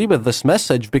fully agree with this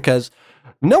message because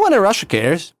no one in Russia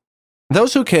cares.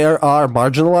 Those who care are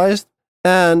marginalized,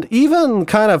 and even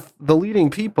kind of the leading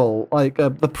people, like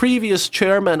the previous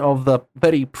chairman of the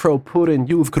very pro-Putin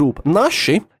youth group,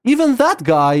 Nashi, even that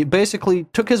guy basically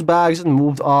took his bags and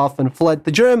moved off and fled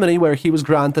to Germany, where he was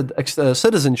granted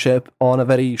citizenship on a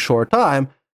very short time,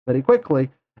 very quickly.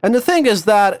 And the thing is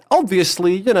that,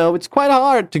 obviously, it's quite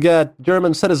hard to get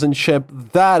German citizenship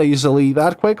that easily,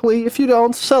 that quickly, if you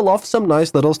don't sell off some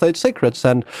nice little state secrets.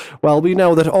 And, well, we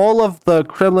know that all of the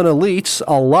Kremlin elites,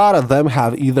 a lot of them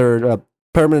have either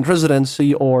permanent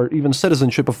residency or even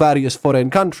citizenship of various foreign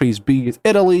countries, be it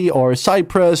Italy or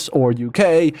Cyprus or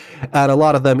UK, and a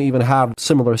lot of them even have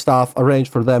similar stuff arranged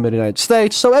for them in the United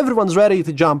States, so everyone's ready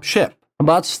to jump ship.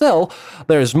 But still,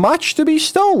 there's much to be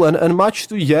stolen and much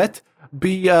to yet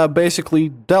be basically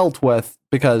dealt with,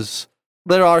 because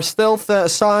there are still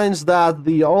signs that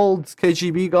the old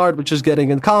KGB guard, which is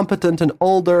getting incompetent and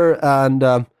older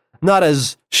and not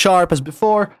as sharp as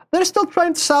before, they're still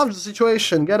trying to salvage the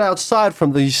situation, get outside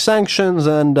from these sanctions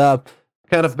and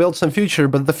kind of build some future,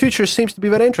 but the future seems to be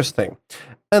very interesting.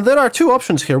 And there are two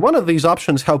options here. One of these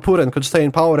options, how Putin could stay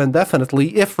in power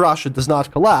indefinitely if Russia does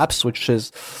not collapse, which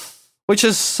is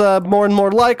more and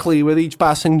more likely with each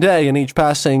passing day and each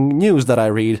passing news that I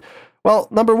read. Well,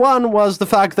 number one was the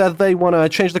fact that they want to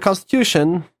change the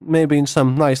constitution, maybe in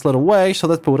some nice little way, so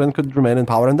that Putin could remain in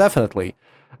power indefinitely.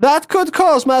 That could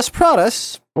cause mass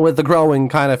protests with the growing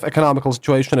kind of economical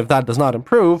situation if that does not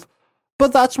improve,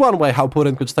 but that's one way how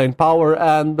Putin could stay in power,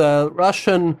 and the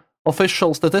Russian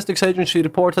official statistics agency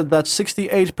reported that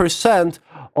 68%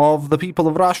 of the people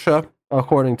of Russia,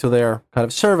 according to their kind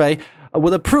of survey,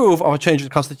 would approve of a change in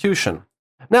the constitution.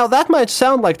 Now, that might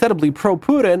sound like terribly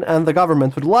pro-Putin, and the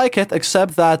government would like it,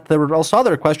 except that there were also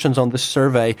other questions on this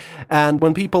survey, and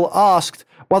when people asked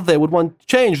what they would want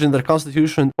changed in their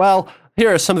constitution, well,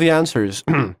 here are some of the answers.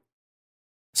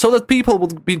 So that people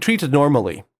would be treated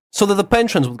normally, so that the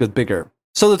pensions would get bigger,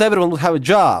 so that everyone would have a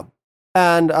job,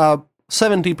 and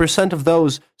 70% of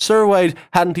those surveyed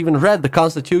hadn't even read the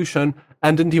Constitution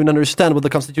and didn't even understand what the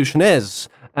Constitution is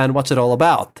and what's it all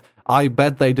about. I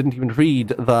bet they didn't even read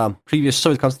the previous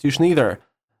Soviet Constitution either.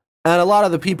 And a lot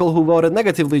of the people who voted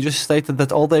negatively just stated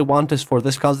that all they want is for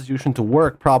this Constitution to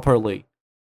work properly.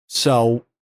 So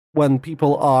when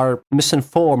people are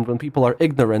misinformed, when people are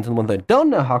ignorant, and when they don't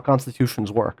know how constitutions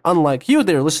work, unlike you,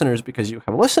 dear listeners, because you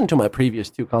have listened to my previous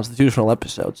 2 constitutional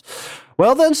episodes,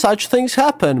 well, then such things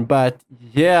happen. But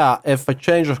yeah, if a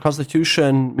change of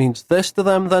constitution means this to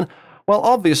them, then, well,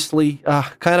 obviously,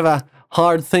 kind of a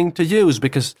hard thing to use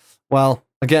because, well,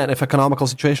 again, if economical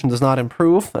situation does not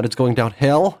improve, and it's going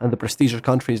downhill, and the prestige of the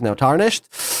country is now tarnished,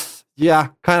 yeah,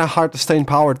 kind of hard to stay in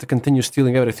power to continue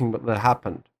stealing everything that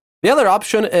happened. The other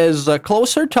option is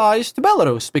closer ties to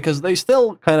Belarus, because they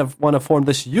still kind of want to form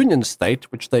this union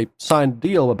state, which they signed a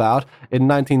deal about in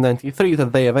 1993,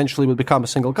 that they eventually would become a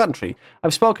single country.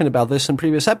 I've spoken about this in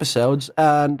previous episodes,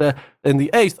 and in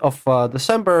the 8th of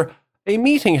December, a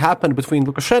meeting happened between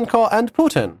Lukashenko and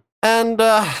Putin. And,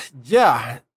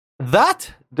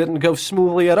 that didn't go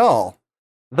smoothly at all.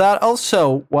 That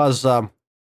also was kind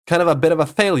of a bit of a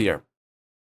failure.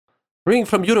 Reading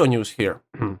from Euronews here.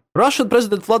 Russian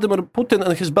President Vladimir Putin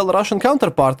and his Belarusian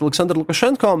counterpart Alexander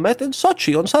Lukashenko met in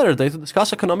Sochi on Saturday to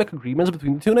discuss economic agreements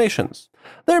between the two nations.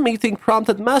 Their meeting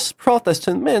prompted mass protests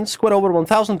in Minsk, where over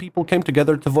 1,000 people came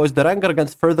together to voice their anger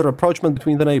against further approachment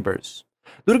between the neighbors.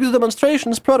 During the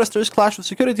demonstrations, protesters clashed with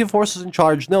security forces in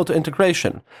charge no to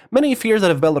integration. Many fear that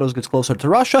if Belarus gets closer to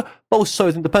Russia,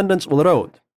 post-Soviet independence will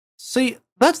erode. See,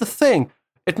 that's the thing.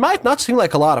 It might not seem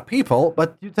like a lot of people,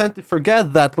 but you tend to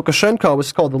forget that Lukashenko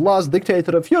was called the last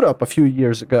dictator of Europe a few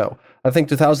years ago. I think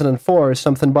 2004 is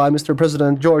something by Mr.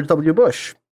 President George W.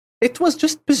 Bush. It was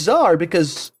just bizarre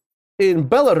because in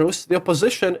Belarus, the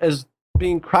opposition is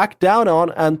being cracked down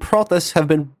on and protests have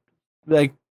been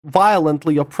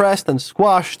violently oppressed and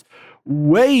squashed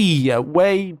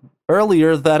way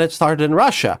earlier than it started in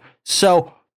Russia.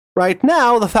 So right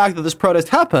now, the fact that this protest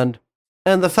happened,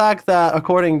 and the fact that,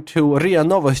 according to RIA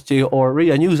Novosti, or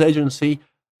RIA News Agency,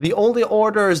 the only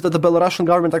orders that the Belarusian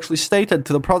government actually stated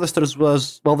to the protesters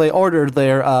was, well, they ordered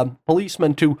their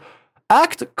policemen to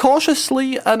act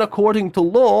cautiously and according to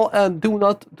law and do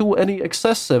not do any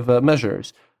excessive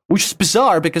measures. Which is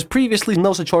bizarre, because previously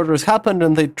no such orders happened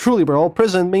and they truly were all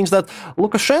imprisoned, means that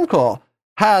Lukashenko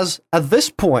has, at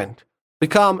this point,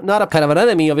 become not a kind of an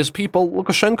enemy of his people.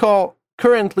 Lukashenko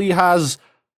currently has,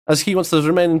 as he wants to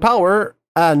remain in power,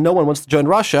 and no one wants to join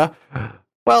Russia,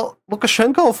 well,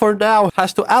 Lukashenko for now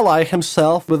has to ally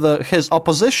himself with his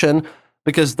opposition,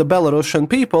 because the Belarusian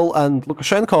people and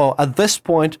Lukashenko at this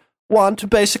point want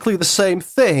basically the same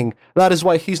thing. That is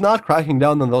why he's not cracking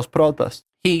down on those protests.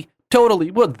 He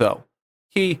totally would, though.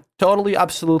 He totally,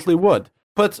 absolutely would.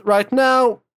 But right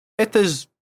now, it is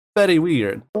very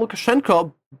weird.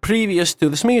 Lukashenko, previous to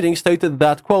this meeting, stated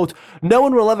that, quote, "No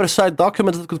one will ever sign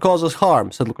documents that could cause us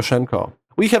harm," said Lukashenko.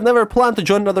 "We have never planned to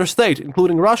join another state,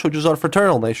 including Russia, which is our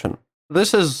fraternal nation."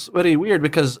 This is very weird,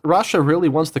 because Russia really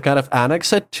wants to kind of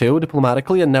annex it too,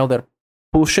 diplomatically, and now they're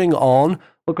pushing on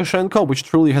Lukashenko, which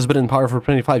truly has been in power for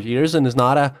 25 years and is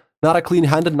not a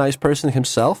clean-handed, nice person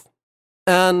himself.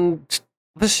 And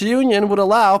this union would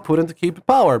allow Putin to keep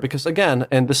power, because, again,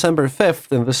 in December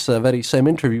 5th, in this very same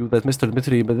interview that Mr.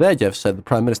 Dmitry Medvedev said, the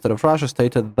Prime Minister of Russia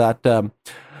stated that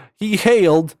he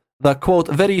hailed the, quote,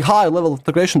 "very high level of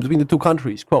integration between the two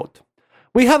countries," quote.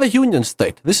 "We have a union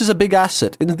state. This is a big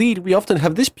asset. Indeed, we often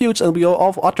have disputes and we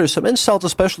often utter some insults,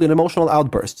 especially in emotional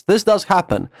outbursts. This does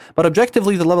happen, but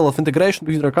objectively the level of integration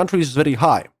between our countries is very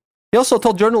high." He also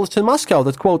told journalists in Moscow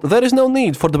that, quote, "There is no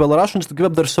need for the Belarusians to give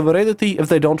up their sovereignty if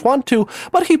they don't want to,"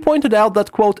 but he pointed out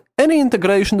that, quote, "any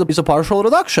integration is a partial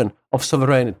reduction of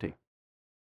sovereignty."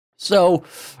 So,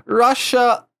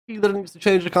 Russia either needs to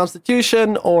change the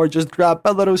constitution or just grab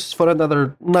Belarus for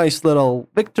another nice little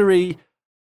victory,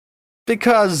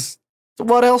 because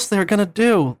what else they're going to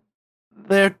do?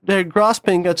 They're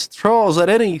grasping at straws at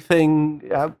anything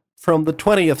from the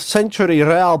 20th century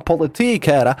realpolitik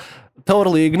era,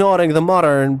 totally ignoring the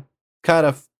modern kind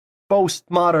of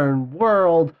postmodern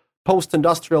world,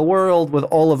 post-industrial world with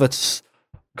all of its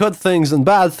good things and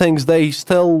bad things. They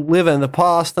still live in the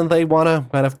past, and they want to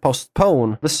kind of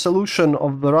postpone the solution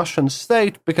of the Russian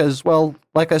state because, well,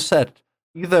 like I said,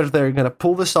 either they're going to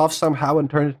pull this off somehow and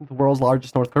turn it into the world's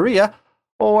largest North Korea,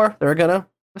 or they're going to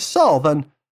solve. And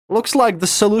looks like the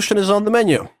solution is on the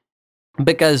menu.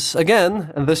 Because,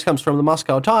 again, and this comes from the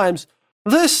Moscow Times,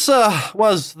 this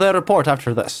was their report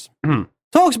after this.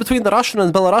 Talks between the Russian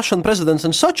and Belarusian presidents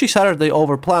in Sochi Saturday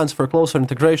over plans for closer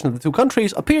integration of the two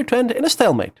countries appear to end in a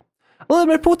stalemate.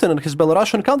 Vladimir Putin and his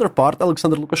Belarusian counterpart,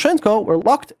 Alexander Lukashenko, were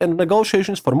locked in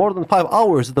negotiations for more than 5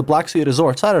 hours at the Black Sea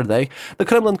resort Saturday, the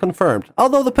Kremlin confirmed,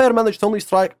 although the pair managed to only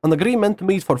strike an agreement to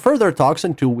meet for further talks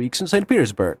in 2 weeks in St.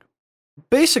 Petersburg.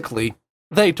 Basically,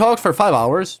 they talked for 5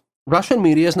 hours. Russian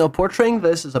media is now portraying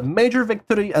this as a major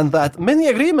victory and that many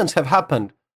agreements have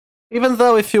happened. Even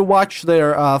though if you watch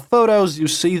their photos, you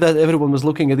see that everyone was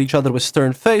looking at each other with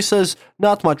stern faces,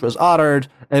 not much was uttered,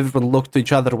 everyone looked to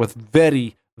each other with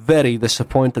very, very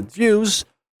disappointed views,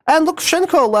 and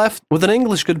Lukashenko left with an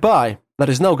English goodbye that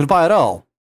is no goodbye at all.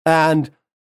 And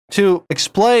to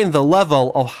explain the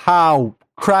level of how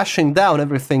crashing down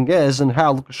everything is and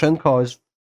how Lukashenko is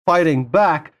fighting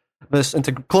back this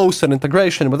closer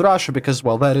integration with Russia, because,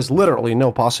 well, there is literally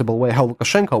no possible way how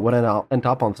Lukashenko would end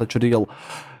up on such a deal.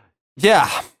 Yeah,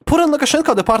 Putin and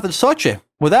Lukashenko departed Sochi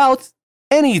without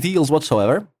any deals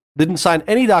whatsoever, didn't sign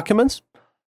any documents,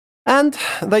 and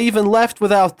they even left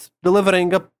without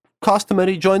delivering a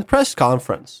customary joint press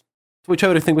conference, to which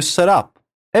everything was set up.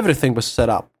 Everything was set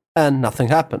up, and nothing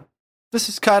happened. This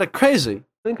is kind of crazy.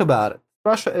 Think about it.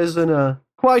 Russia is in a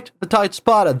quite the tight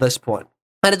spot at this point.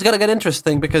 And it's going to get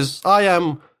interesting because I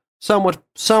am somewhat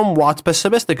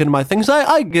pessimistic in my things.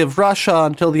 I give Russia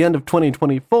until the end of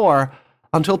 2024.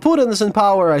 Until Putin is in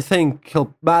power, I think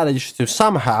he'll manage to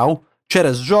somehow,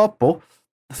 через жопу,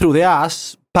 through the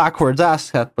ass, backwards ass,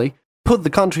 exactly, put the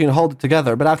country and hold it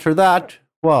together. But after that,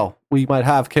 well, we might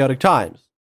have chaotic times.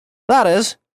 That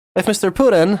is, if Mr.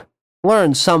 Putin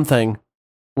learns something,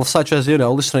 well, such as,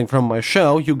 listening from my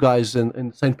show, you guys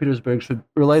in St. Petersburg should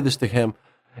relay this to him.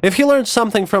 If he learns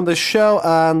something from this show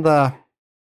and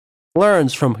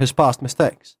learns from his past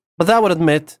mistakes, but that would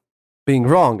admit being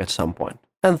wrong at some point.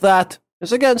 And that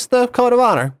is against the code of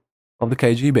honor of the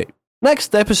KGB.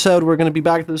 Next episode, we're going to be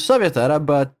back to the Soviet era,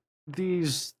 but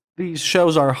these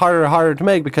shows are harder and harder to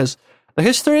make because the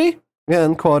history,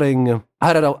 again, quoting,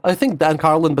 I don't know, I think Dan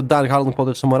Carlin, but Dan Carlin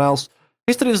quoted someone else,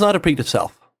 history does not repeat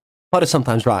itself, but it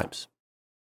sometimes rhymes.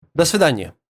 До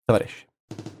свидания, товарищи.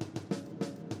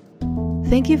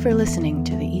 Thank you for listening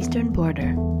to The Eastern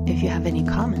Border. If you have any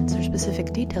comments or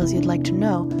specific details you'd like to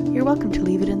know, you're welcome to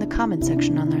leave it in the comment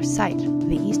section on our site,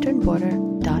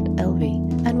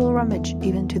 theeasternborder.lv, and we'll rummage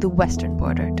even to the western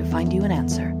border to find you an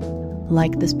answer.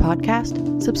 Like this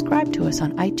podcast, subscribe to us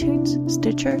on iTunes,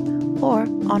 Stitcher, or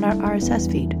on our RSS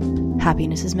feed.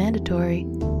 Happiness is mandatory.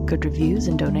 Good reviews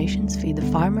and donations feed the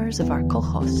farmers of our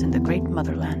kolkhos in the great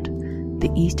motherland.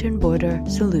 The Eastern Border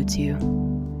salutes you.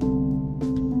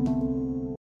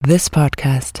 This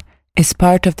podcast is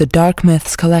part of the Dark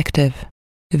Myths Collective.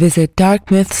 Visit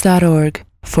darkmyths.org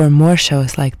for more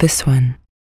shows like this one,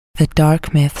 The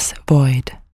Dark Myths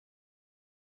Void.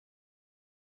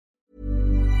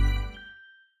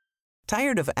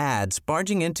 Tired of ads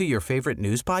barging into your favorite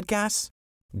news podcasts?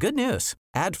 Good news.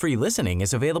 Ad-free listening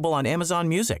is available on Amazon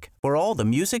Music for all the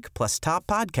music plus top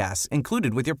podcasts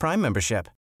included with your Prime membership.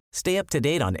 Stay up to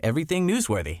date on everything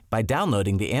newsworthy by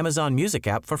downloading the Amazon Music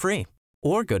app for free.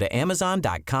 Or go to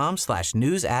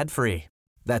amazon.com/news ad free.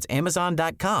 That's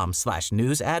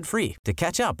amazon.com/news ad free to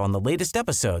catch up on the latest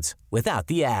episodes without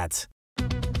the ads.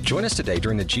 Join us today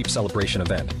during the Jeep Celebration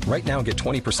event. Right now, get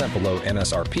 20% below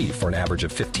MSRP for an average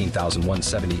of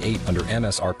 $15,178 under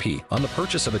MSRP on the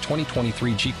purchase of a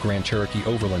 2023 Jeep Grand Cherokee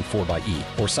Overland 4xE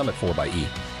or Summit 4xE.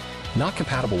 Not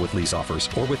compatible with lease offers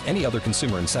or with any other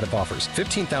consumer incentive offers.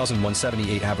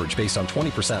 $15,178 average based on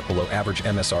 20% below average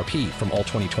MSRP from all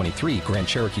 2023 Grand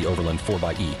Cherokee Overland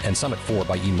 4xE and Summit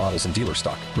 4xE models in dealer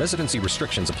stock. Residency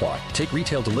restrictions apply. Take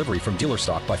retail delivery from dealer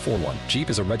stock by 4/1. Jeep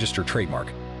is a registered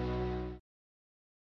trademark.